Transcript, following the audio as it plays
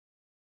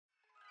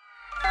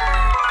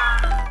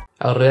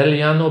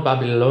Aureliano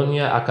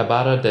Babilonia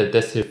acabara de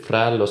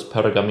descifrar los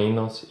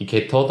pergaminos y que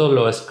todo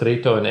lo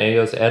escrito en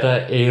ellos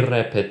era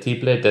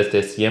irrepetible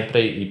desde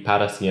siempre y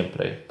para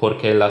siempre,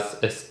 porque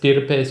las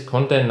estirpes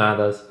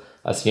condenadas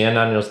a 100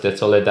 años de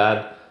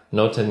soledad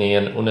no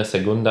tenían una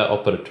segunda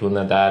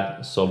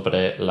oportunidad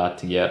sobre la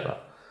tierra.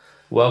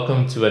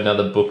 Welcome to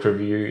another book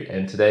review,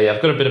 and today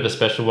I've got a bit of a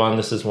special one.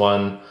 This is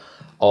one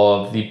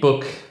of the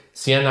book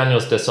Cien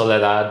Años de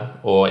Soledad,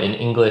 or in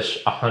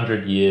English,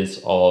 100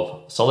 Years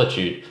of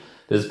Solitude.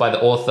 This is by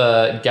the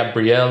author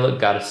Gabriel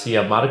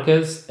García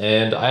Márquez,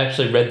 and I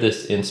actually read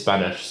this in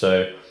Spanish,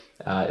 so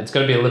it's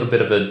going to be a little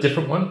bit of a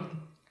different one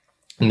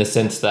in the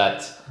sense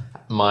that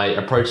my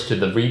approach to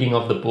the reading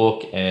of the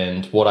book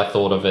and what I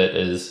thought of it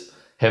is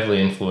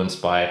heavily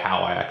influenced by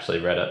how I actually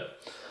read it.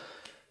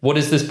 What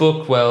is this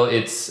book? Well,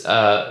 it's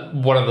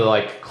one of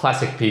the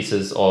classic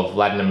pieces of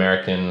Latin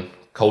American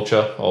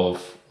culture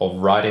of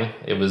writing.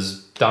 It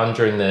was done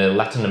during the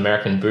Latin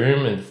American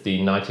boom in the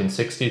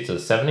 1960s to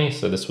 70s.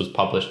 So this was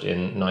published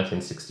in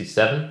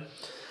 1967.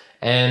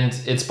 And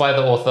it's by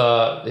the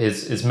author,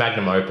 his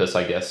magnum opus,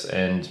 I guess.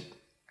 And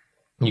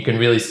you can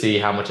really see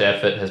how much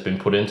effort has been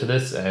put into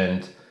this.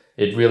 And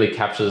it really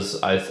captures,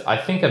 I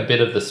think, a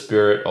bit of the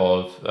spirit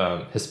of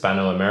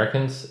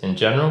Hispano-Americans in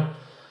general.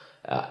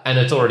 And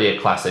it's already a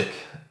classic.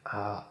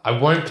 I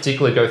won't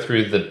particularly go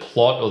through the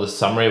plot or the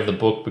summary of the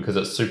book because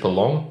it's super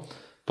long.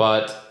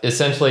 But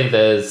essentially,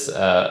 there's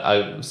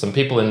some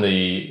people in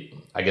the,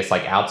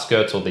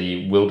 outskirts or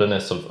the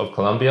wilderness of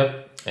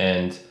Colombia.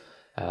 And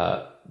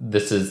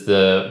this is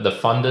the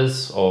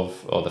funders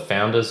or the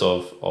founders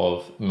of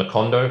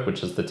Macondo,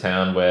 which is the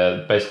town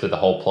where basically the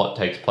whole plot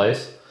takes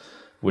place,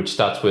 which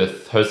starts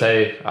with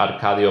Jose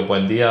Arcadio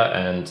Buendía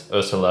and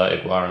Ursula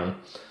Iguaran.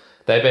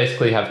 They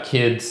basically have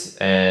kids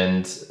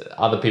and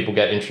other people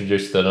get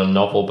introduced to the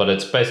novel, but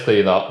it's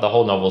basically the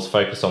whole novel's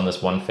focused on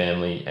this one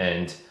family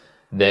and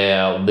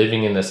they're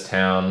living in this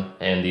town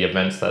and the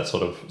events that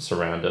sort of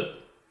surround it.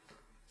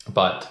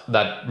 But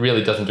that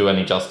really doesn't do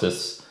any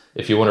justice.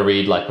 If you want to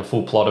read a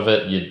full plot of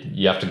it,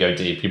 you have to go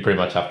deep. You pretty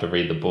much have to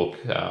read the book.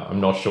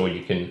 I'm not sure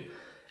you can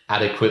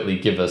adequately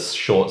give a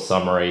short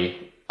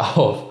summary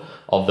of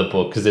the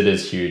book because it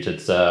is huge.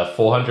 It's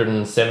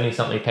 470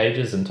 something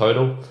pages in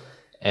total.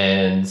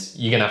 And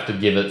you're going to have to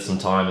give it some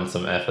time and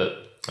some effort,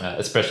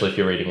 especially if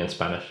you're reading in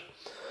Spanish.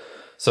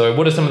 So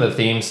what are some of the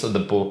themes of the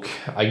book?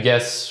 I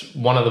guess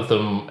one of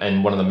them,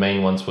 and one of the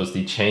main ones, was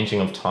the changing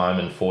of time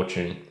and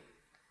fortune.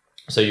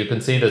 So you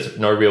can see there's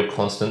no real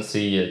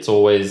constancy. It's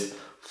always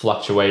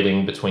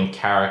fluctuating between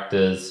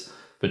characters,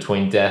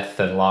 between death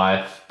and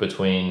life,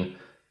 between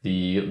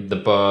the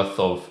birth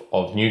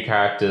of new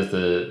characters,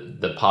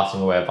 the passing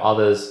away of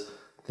others,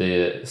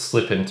 the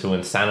slip into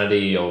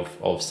insanity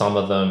of some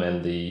of them,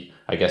 and the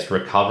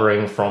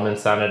recovering from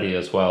insanity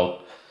as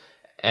well.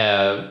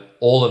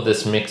 All of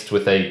this mixed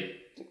with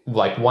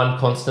one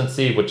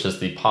constancy, which is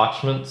the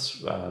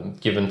parchments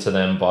given to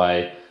them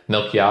by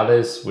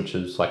Melquiades, which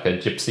is a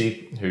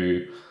gypsy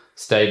who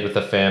stayed with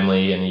the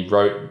family, and he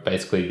wrote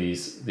basically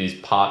these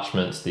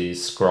parchments,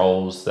 these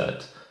scrolls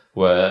that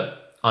were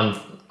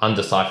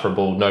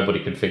undecipherable.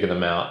 Nobody could figure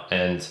them out,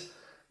 and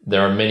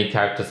there are many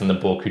characters in the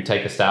book who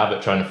take a stab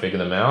at trying to figure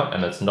them out,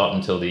 and it's not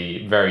until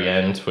the very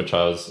end, which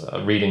I was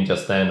reading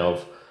just then,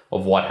 of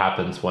what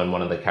happens when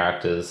one of the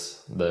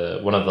characters,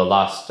 one of the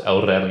last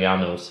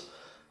Aurelianos,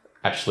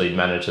 actually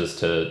manages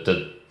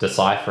to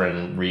decipher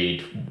and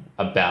read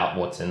about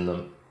what's in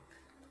them.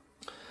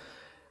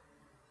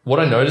 What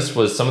I noticed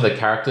was some of the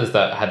characters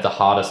that had the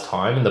hardest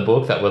time in the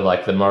book, that were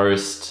the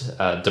most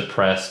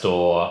depressed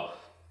or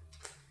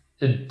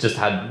just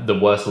had the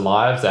worst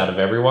lives out of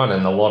everyone,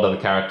 and a lot of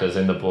the characters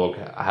in the book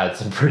had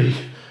some pretty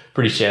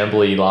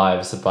shambly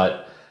lives.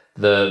 But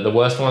the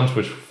worst ones,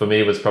 which for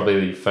me was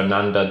probably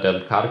Fernanda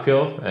del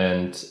Carpio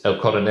and El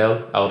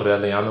Coronel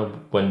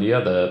Aureliano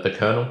Buendía, the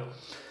colonel.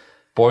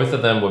 Both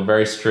of them were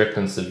very strict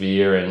and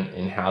severe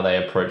in how they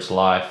approached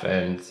life,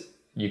 and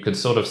you could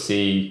sort of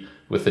see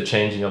with the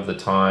changing of the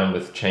time,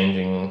 with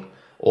changing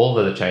all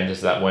of the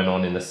changes that went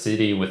on in the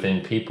city, within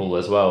people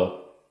as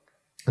well.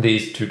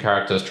 These two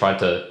characters tried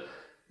to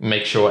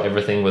make sure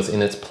everything was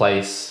in its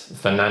place.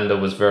 Fernanda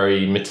was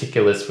very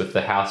meticulous with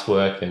the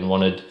housework and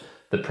wanted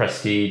the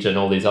prestige and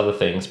all these other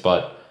things,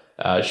 but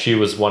she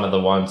was one of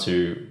the ones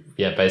who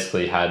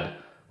basically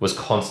was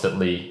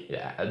constantly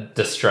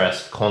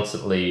distressed,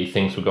 constantly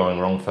things were going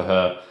wrong for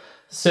her.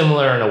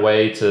 Similar in a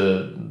way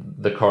to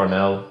the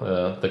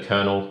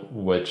colonel,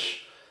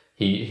 which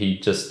he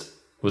just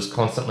was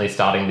constantly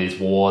starting these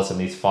wars and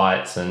these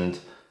fights and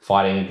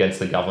fighting against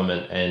the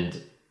government,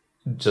 and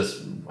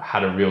just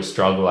had a real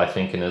struggle, I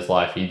think, in his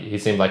life. He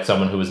seemed like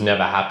someone who was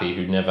never happy,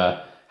 who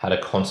never had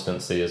a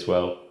constancy as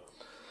well.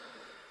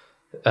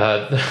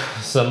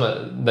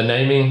 The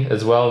naming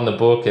as well in the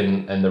book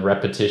and the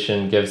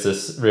repetition gives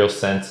this real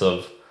sense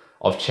of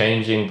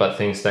changing, but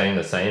things staying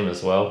the same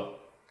as well.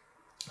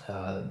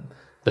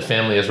 The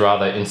family is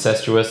rather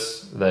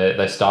incestuous.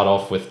 They start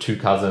off with two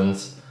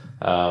cousins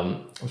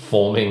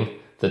forming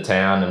the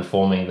town and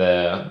forming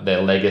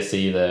their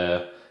legacy,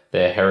 their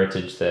their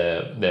heritage,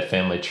 their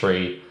family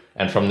tree.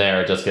 And from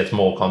there, it just gets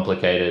more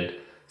complicated.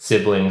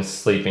 Siblings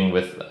sleeping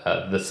with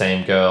the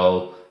same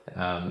girl,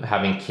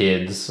 having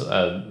kids.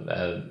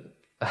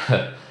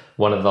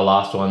 One of the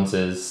last ones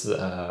is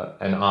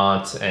an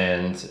aunt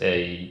and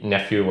a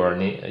nephew,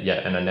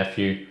 and a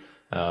nephew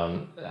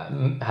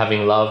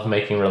having love,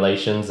 making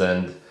relations,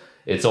 and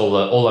it's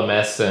all a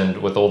mess. And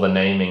with all the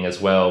naming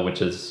as well,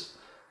 which is,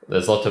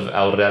 there's lots of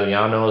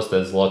Aurelianos,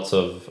 there's lots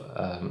of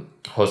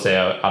Jose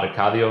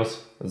Arcadios,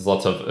 there's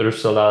lots of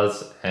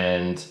Ursulas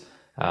and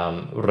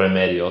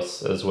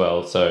Remedios as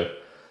well. So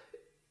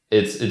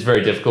it's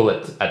very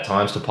difficult at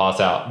times to pass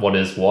out what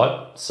is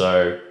what.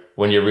 So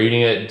when you're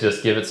reading it,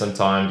 just give it some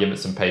time, give it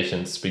some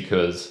patience,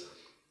 because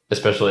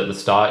especially at the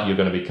start, you're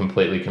going to be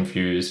completely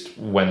confused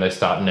when they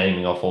start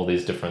naming off all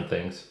these different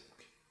things.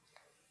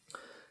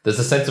 There's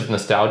a sense of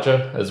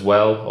nostalgia as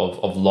well,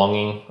 of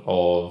longing,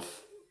 of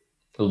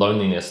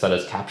loneliness that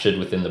is captured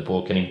within the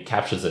book, and he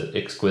captures it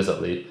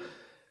exquisitely.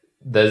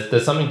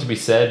 There's something to be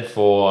said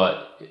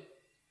for,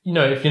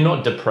 if you're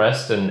not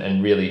depressed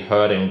and really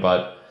hurting,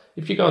 but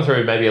if you're going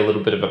through maybe a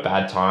little bit of a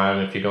bad time,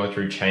 if you're going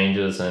through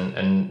changes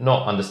and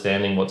not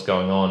understanding what's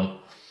going on,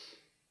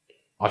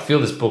 I feel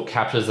this book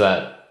captures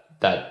that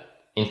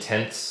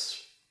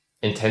intenseness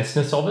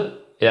of it.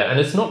 Yeah, and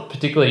it's not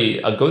particularly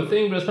a good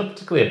thing, but it's not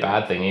particularly a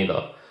bad thing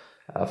either.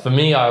 For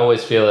me, I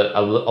always feel it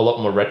a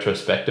lot more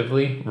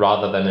retrospectively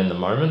rather than in the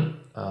moment.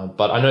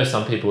 But I know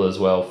some people as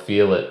well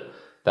feel it,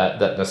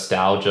 that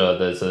nostalgia.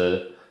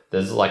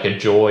 There's like a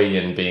joy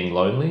in being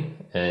lonely,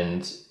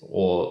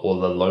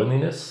 or the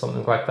loneliness,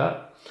 something like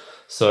that.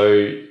 So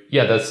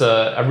yeah, that's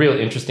a real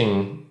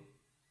interesting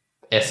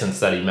essence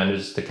that he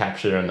manages to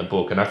capture in the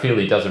book, and I feel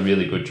he does a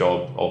really good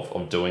job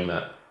of doing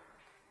that.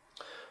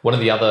 One of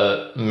the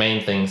other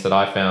main things that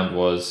I found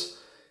was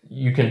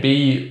you can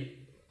be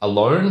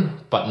alone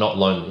but not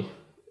lonely,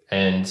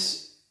 and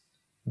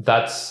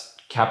that's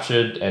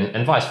captured,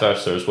 and vice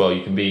versa as well.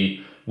 You can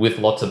be with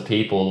lots of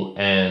people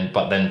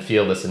but then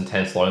feel this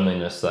intense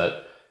loneliness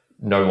that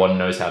no one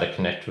knows how to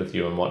connect with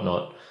you and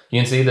whatnot. You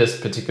can see this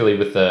particularly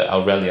with the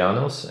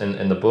Aurelianos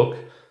in the book.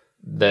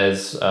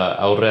 There's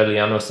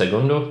Aureliano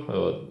II,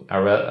 or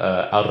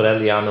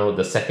Aureliano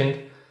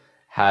II,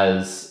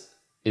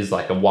 is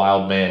like a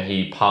wild man.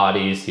 He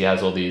parties, he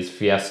has all these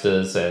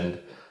fiestas, and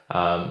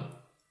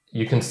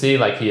you can see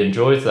like he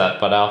enjoys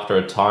that, but after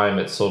a time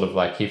it's sort of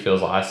like he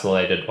feels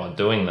isolated while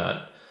doing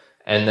that.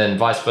 And then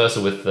vice versa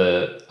with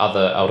the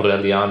other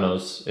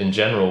Aurelianos in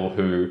general,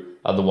 who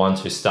are the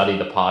ones who study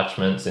the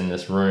parchments in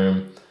this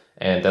room,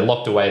 and they're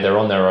locked away, they're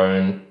on their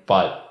own,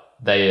 but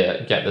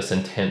they get this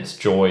intense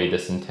joy,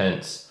 this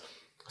intense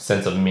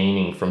sense of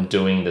meaning from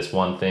doing this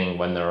one thing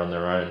when they're on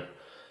their own.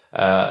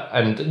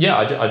 And yeah,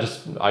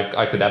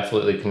 I could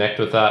absolutely connect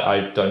with that.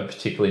 I don't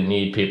particularly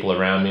need people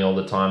around me all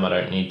the time. I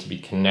don't need to be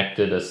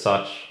connected as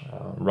such,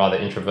 rather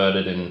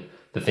introverted in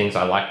the things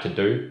I like to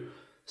do.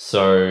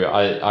 So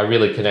I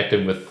really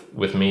connected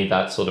with me,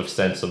 that sort of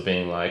sense of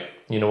being like,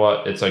 you know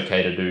what, it's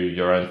okay to do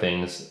your own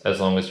things as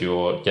long as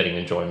you're getting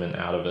enjoyment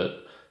out of it.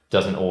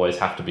 Doesn't always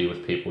have to be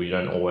with people. You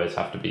don't always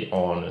have to be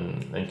on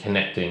and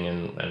connecting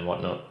and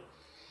whatnot.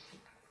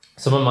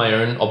 Some of my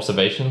own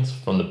observations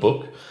from the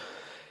book,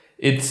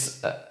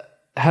 it's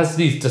has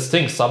these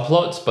distinct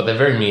subplots, but they're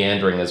very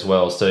meandering as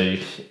well. So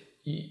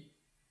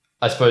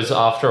I suppose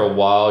after a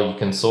while you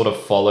can sort of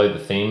follow the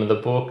theme of the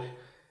book.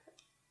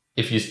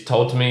 If you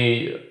told to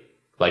me,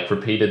 like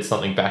repeated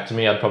something back to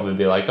me, I'd probably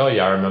be like, oh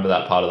yeah, I remember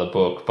that part of the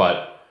book,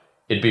 but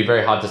it'd be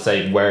very hard to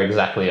say where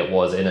exactly it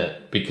was in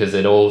it, because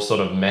it all sort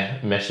of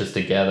meshes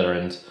together,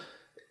 and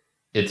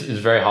it's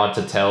very hard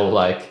to tell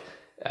like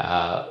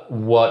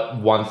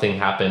what one thing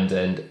happened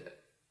and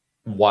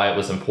why it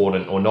was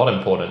important or not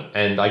important.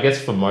 And I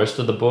guess for most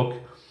of the book,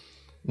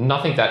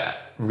 nothing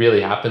that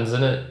really happens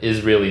in it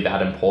is really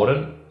that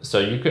important.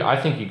 So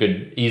I think you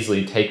could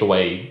easily take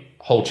away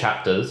whole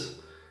chapters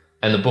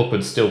and the book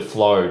would still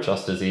flow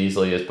just as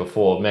easily as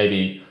before.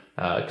 Maybe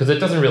because it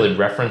doesn't really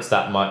reference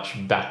that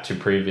much back to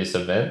previous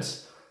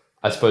events.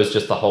 I suppose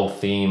just the whole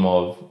theme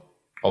of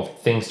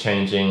things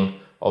changing,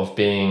 of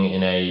being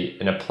in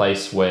a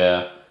place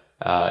where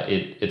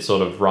it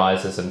sort of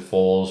rises and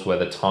falls, where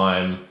the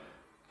time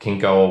can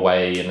go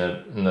away in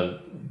a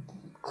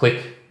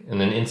click,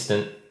 in an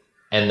instant,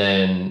 and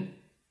then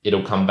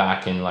it'll come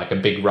back in like a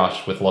big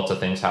rush with lots of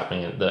things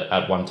happening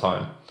at one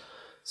time.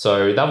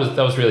 So that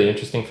was really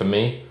interesting for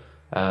me.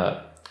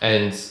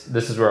 And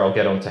this is where I'll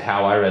get on to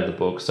how I read the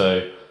book.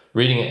 So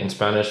reading it in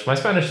Spanish, my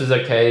Spanish is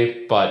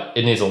okay, but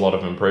it needs a lot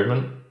of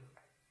improvement.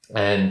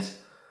 And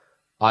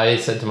I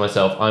said to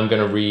myself, I'm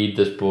going to read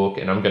this book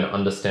and I'm going to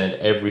understand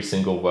every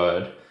single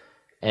word.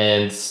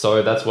 And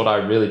so that's what I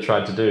really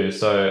tried to do.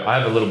 So I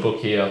have a little book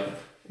here,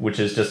 which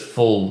is just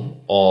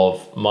full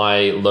of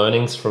my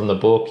learnings from the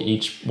book.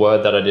 Each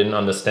word that I didn't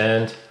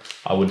understand,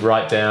 I would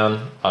write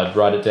down. I'd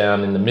write it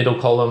down in the middle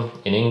column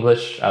in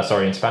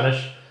in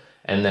Spanish,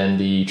 and then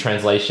the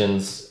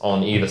translations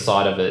on either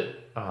side of it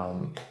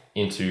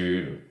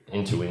into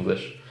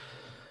English.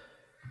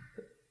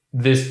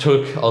 This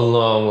took a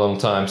long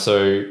time.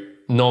 So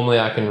normally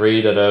I can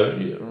read at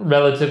a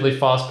relatively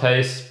fast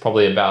pace,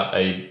 probably about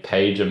a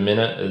page a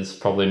minute is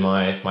probably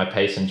my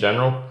pace in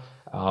general.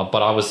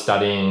 But I was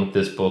studying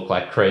this book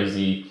like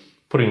crazy,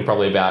 putting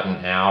probably about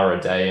an hour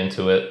a day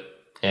into it.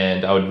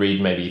 And I would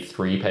read maybe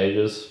 3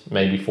 pages,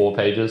 maybe 4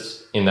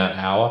 pages in that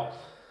hour.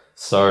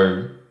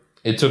 So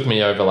it took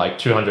me over like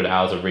 200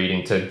 hours of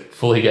reading to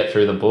fully get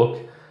through the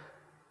book.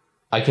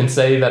 I can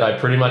say that I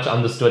pretty much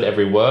understood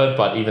every word,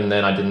 but even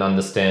then I didn't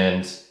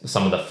understand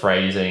some of the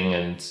phrasing,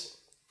 and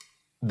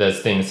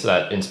there's things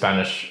that in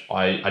Spanish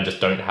I just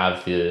don't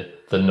have the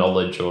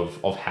knowledge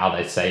of how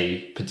they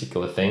say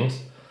particular things.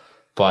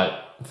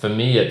 But for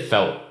me, it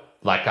felt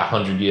like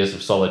 100 years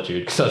of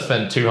solitude, because I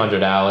spent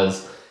 200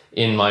 hours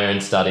in my own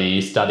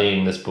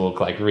studying this book,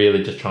 like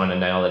really just trying to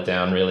nail it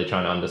down, really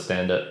trying to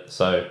understand it.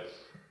 So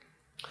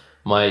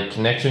my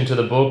connection to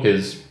the book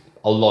is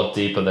a lot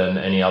deeper than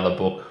any other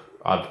book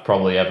I've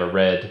probably ever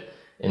read,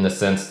 in the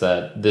sense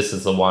that this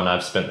is the one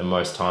I've spent the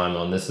most time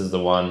on. This is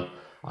the one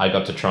I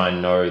got to try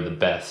and know the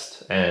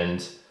best.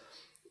 And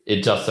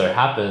it just so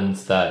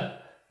happens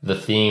that the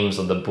themes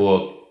of the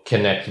book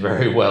connect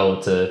very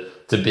well to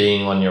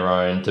being on your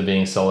own, to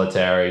being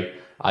solitary.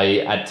 I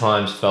at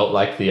times felt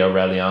like the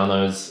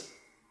Aurelianos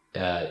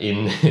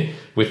in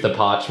with the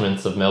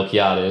parchments of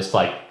Melquiades,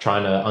 like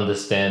trying to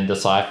understand,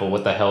 decipher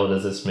what the hell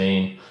does this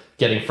mean,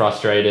 getting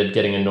frustrated,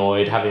 getting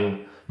annoyed,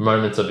 having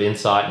moments of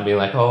insight and being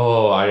like,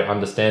 oh, I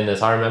understand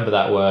this, I remember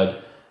that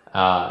word.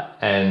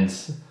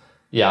 And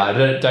yeah, I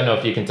don't know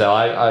if you can tell,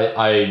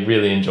 I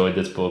really enjoyed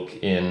this book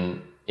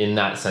in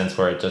that sense,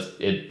 where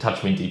it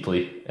touched me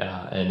deeply.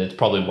 And it's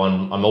probably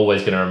one I'm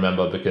always going to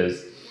remember,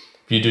 because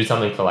if you do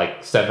something for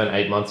like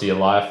 7-8 months of your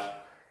life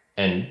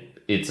and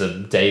it's a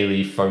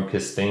daily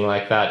focused thing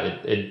like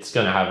that, it's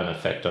going to have an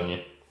effect on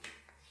you.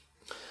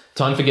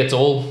 Time forgets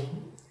all,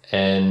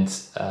 and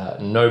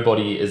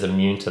nobody is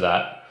immune to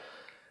that.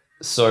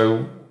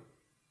 So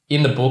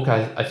in the book,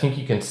 I think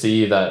you can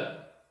see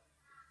that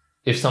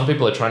if some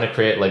people are trying to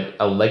create like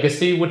a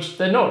legacy, which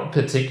they're not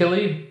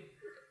particularly,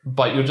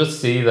 but you'll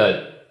just see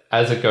that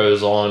as it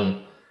goes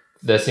on,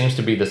 there seems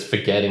to be this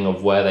forgetting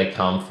of where they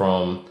come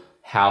from,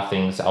 how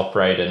things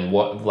operate, and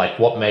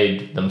what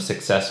made them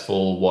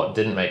successful, what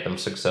didn't make them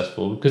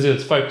successful, because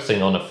it's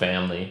focusing on a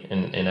family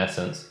in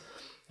essence.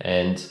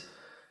 And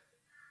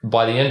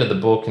by the end of the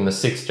book, in the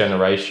 6th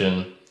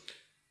generation,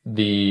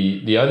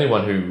 the only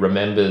one who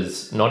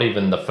remembers not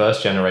even the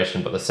 1st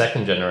generation but the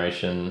 2nd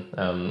generation,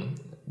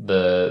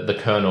 the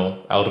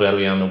colonel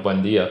Aureliano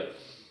Buendía,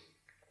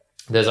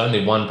 there's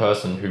only one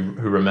person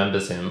who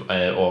remembers him,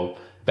 or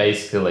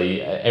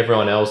basically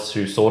everyone else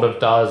who sort of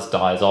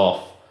dies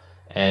off,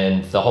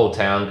 and the whole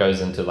town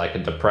goes into like a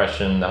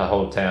depression. The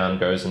whole town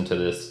goes into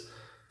this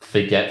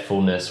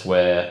forgetfulness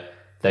where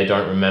they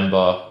don't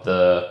remember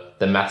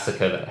the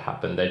massacre that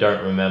happened. They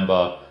don't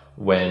remember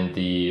when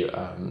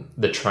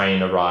the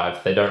train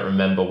arrived. They don't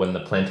remember when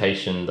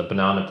the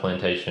banana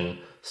plantation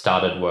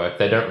started work.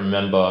 They don't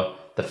remember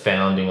the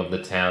founding of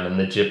the town and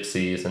the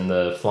gypsies and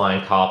the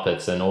flying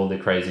carpets and all the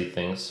crazy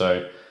things.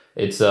 So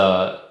it's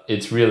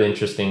really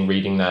interesting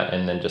reading that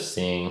and then just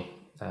seeing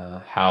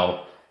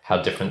how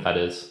different that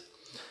is.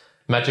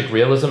 Magic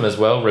realism as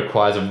well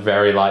requires a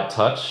very light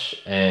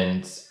touch,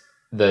 and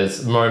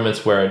there's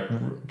moments where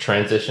it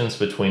transitions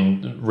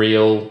between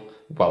real,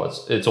 well,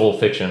 it's all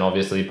fiction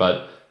obviously,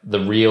 but the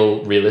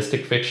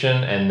realistic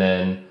fiction, and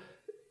then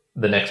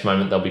the next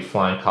moment there'll be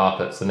flying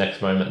carpets, the next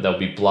moment there'll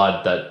be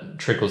blood that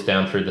trickles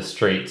down through the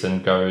streets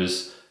and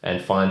goes and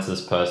finds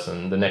this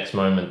person. The next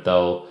moment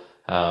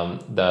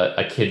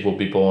a kid will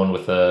be born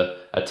with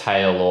a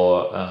tail,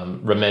 or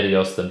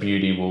Remedios, the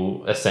beauty,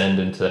 will ascend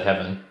into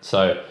heaven.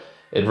 So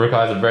it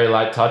requires a very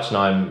light touch, and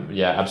I'm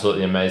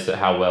absolutely amazed at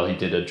how well he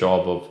did a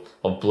job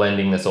of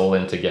blending this all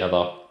in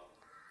together.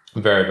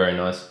 Very, very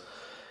nice.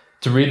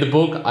 To read the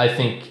book, I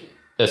think,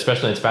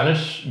 especially in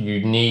Spanish,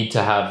 you need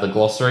to have the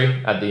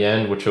glossary at the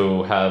end, which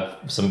will have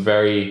some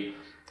very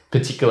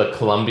particular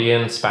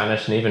Colombian,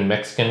 Spanish, and even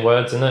Mexican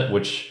words in it,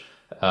 which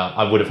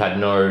I would have had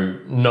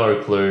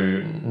no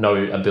clue, no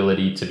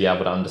ability to be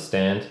able to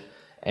understand.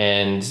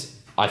 And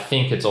I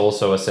think it's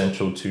also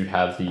essential to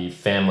have the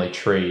family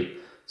tree.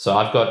 So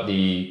I've got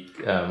the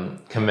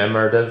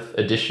commemorative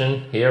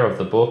edition here of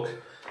the book,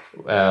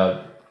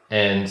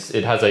 and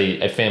it has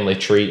a family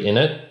tree in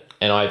it.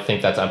 And I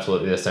think that's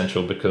absolutely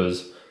essential,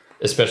 because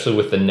especially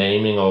with the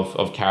naming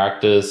of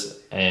characters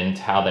and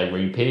how they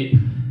repeat,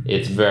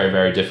 it's very,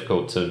 very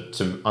difficult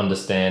to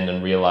understand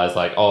and realize,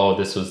 like, oh,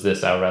 this was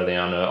this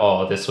Aureliano,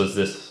 oh, this was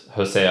this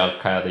Jose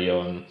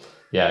Arcadio, and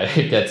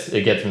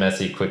it gets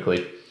messy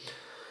quickly.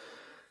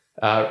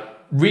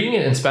 Reading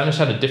it in Spanish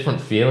had a different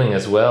feeling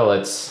as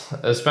well.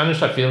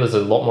 Spanish, I feel, is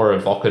a lot more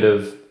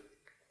evocative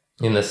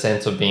in the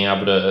sense of being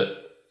able to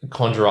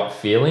conjure up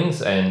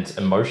feelings and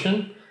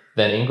emotion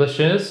than English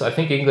is. I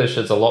think English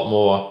is a lot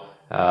more,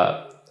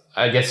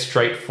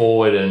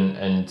 straightforward,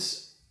 and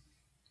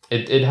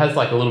it has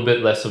like a little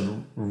bit less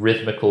of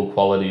rhythmical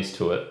qualities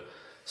to it.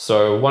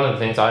 So one of the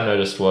things I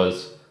noticed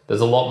was there's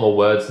a lot more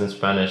words in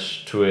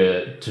Spanish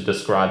to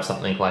describe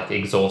something like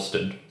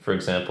exhausted. for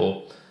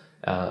example.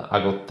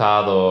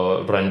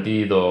 Agotado,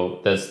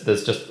 rendido.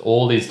 There's just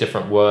all these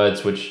different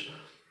words which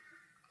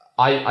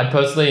I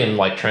personally am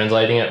like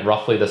translating it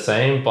roughly the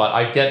same, but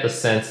I get the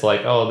sense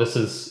like, oh,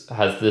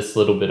 has this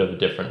little bit of a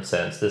different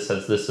sense. This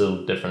has this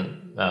little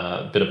different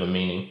bit of a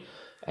meaning,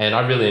 and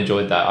I really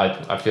enjoyed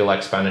that. I feel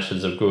like Spanish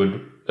is a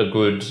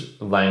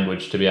good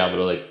language to be able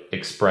to like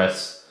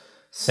express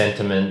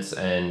sentiments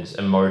and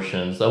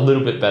emotions a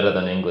little bit better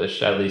than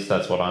English. At least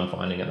that's what I'm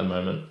finding at the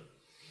moment.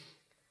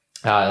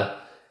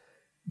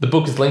 The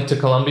book is linked to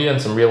Colombia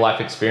and some real life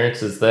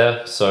experiences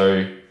there.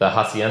 So the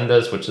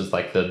haciendas, which is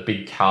like the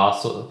big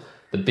castle,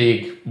 the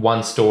big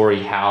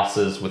one-story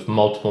houses with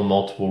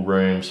multiple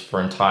rooms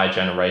for entire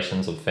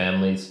generations of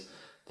families.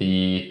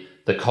 The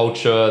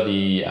culture,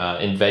 the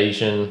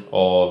invasion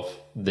of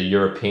the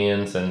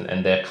Europeans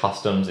and their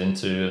customs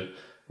into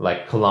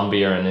like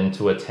Colombia and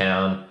into a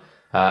town,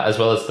 as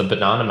well as the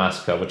banana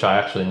massacre, which I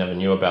actually never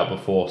knew about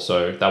before.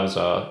 So that was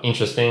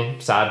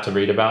interesting, sad to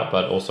read about,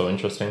 but also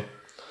interesting.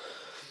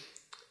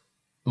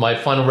 My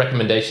final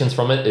recommendations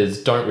from it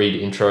is don't read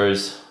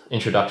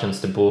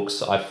introductions to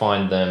books. I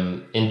find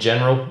them, in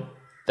general,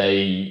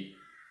 they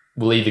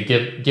will either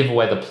give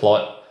away the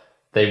plot.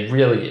 They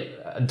really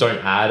don't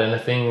add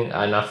anything.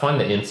 And I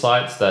find the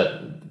insights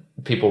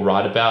that people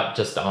write about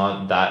just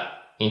aren't that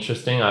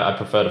interesting. I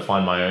prefer to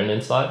find my own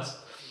insights.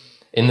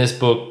 In this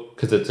book,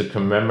 because it's a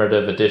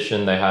commemorative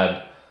edition, they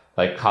had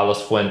like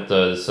Carlos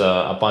Fuentes,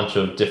 a bunch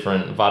of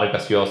different Mario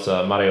Vargas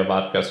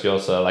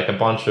Llosa, like a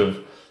bunch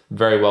of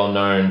very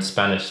well-known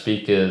Spanish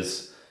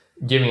speakers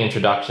giving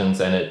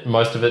introductions, and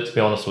most of it, to be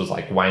honest, was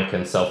like wank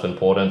and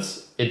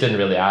self-importance. It didn't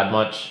really add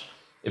much.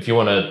 If you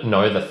want to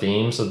know the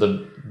themes of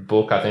the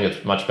book, I think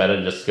it's much better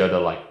to just go to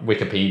like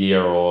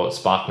Wikipedia or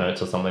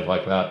SparkNotes or something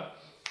like that.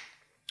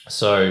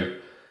 So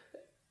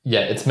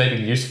yeah, it's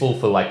maybe useful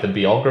for like the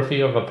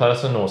biography of a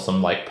person or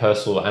some like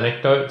personal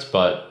anecdotes,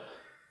 but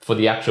for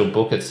the actual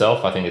book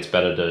itself, I think it's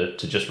better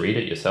to just read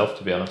it yourself,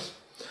 to be honest.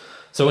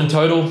 So in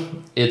total,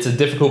 it's a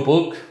difficult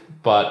book,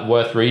 but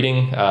worth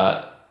reading.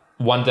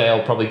 One day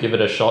I'll probably give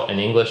it a shot in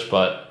English,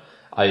 but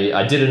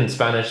I did it in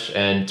Spanish,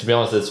 and to be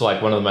honest, it's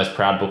like one of the most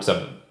proud books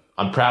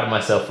I'm proud of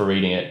myself for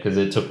reading it, because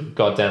it took a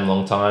goddamn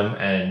long time,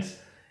 and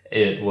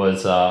it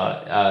was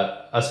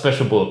a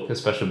special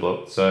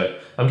book. So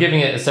I'm giving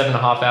it a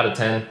 7.5 out of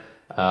 10,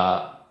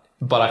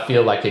 but I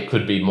feel like it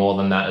could be more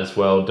than that as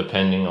well,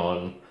 depending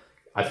on,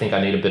 I think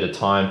I need a bit of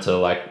time to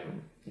like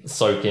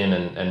soak in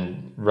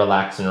and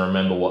relax and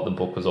remember what the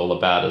book was all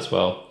about as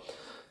well.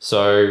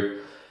 So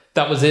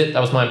that was it. That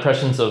was my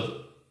impressions of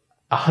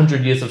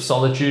 100 Years of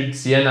Solitude,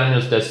 Cien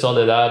Años de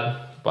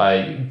Soledad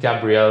by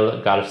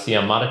Gabriel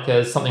García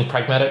Márquez. Something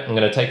pragmatic I'm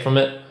going to take from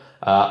it.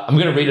 I'm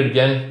going to read it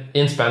again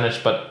in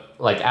Spanish, but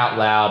like out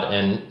loud,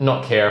 and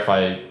not care if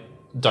I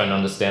don't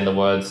understand the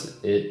words.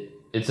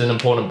 It's an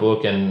important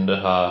book, and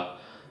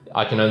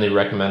I can only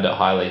recommend it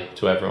highly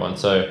to everyone.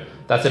 So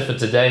that's it for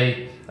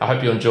today. I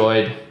hope you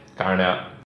enjoyed. Karen out.